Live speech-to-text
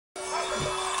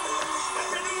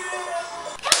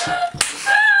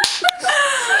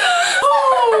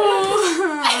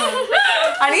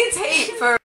I need tape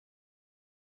for.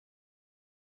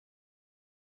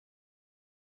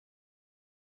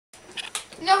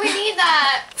 No, we need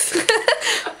that.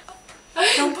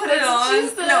 Don't put it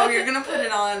on. No, you're gonna put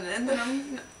it on, and then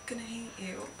I'm gonna hate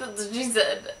you. That's what she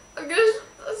said. I'm gonna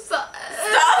stop.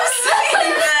 Stop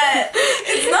saying that.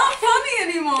 It's not funny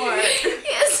anymore.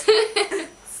 Yes.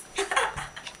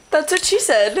 That's what she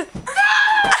said.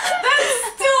 That's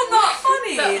still not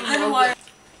funny. Then why? I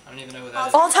don't even know who that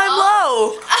is. All time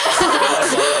low.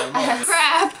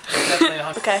 Crap. Definitely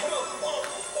 100. Okay.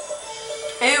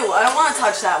 Ew, I don't want to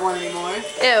touch that one anymore.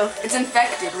 Ew. It's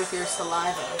infected with your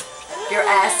saliva. Your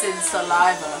acid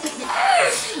saliva.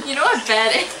 You know what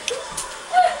bad is?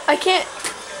 I can't.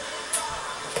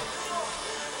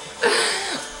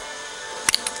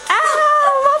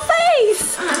 Ow! My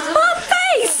face! My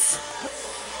face!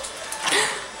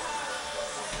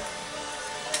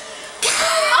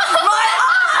 My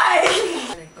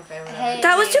eye!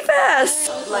 That was too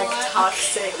fast. Like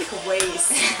toxic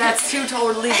waste. That's two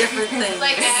totally different things.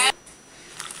 Like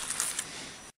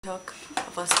Took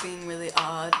of us being really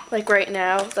odd. Like right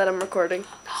now that I'm recording.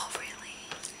 Oh,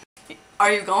 really?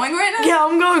 Are you going right now? Yeah,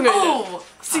 I'm going right now. Oh,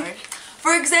 sorry.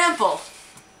 For example.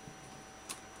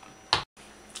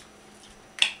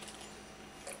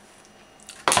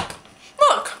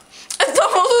 Look! It's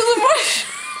almost as much.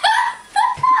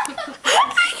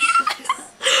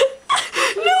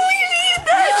 No, we need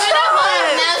that shot!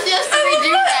 now she has to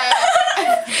redo that.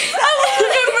 I was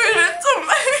looking for it to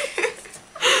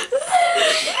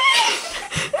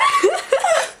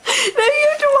Now you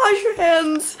have to wash your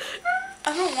hands. I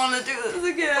don't want to do this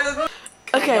again.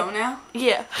 Can Okay. I go now?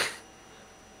 Yeah.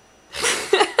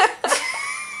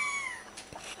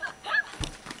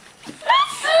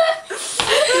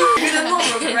 Then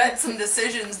they'll regret some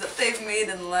decisions that they've made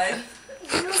in life.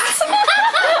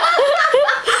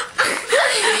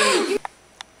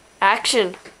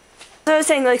 Action. So I was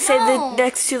saying, like, say the No.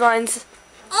 next two lines.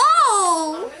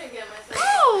 Oh.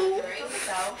 Oh.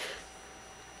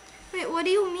 Wait, what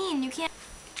do you mean? You can't.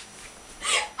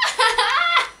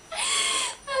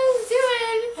 I'm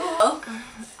doing. Oh,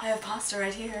 I have pasta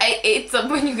right here. I ate some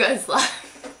when you guys left.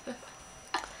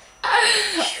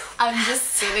 I'm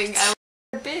just kidding. I'm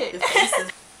big. Your face is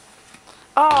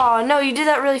Oh, no, you did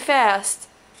that really fast.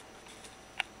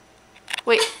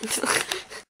 Wait.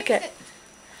 Okay.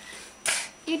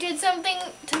 You did something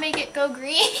to make it go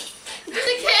green. The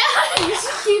cat. You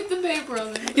should keep the paper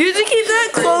on there. You have to keep that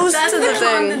close That's to the the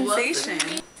thing. condensation.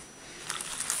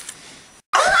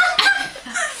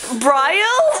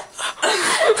 Brian?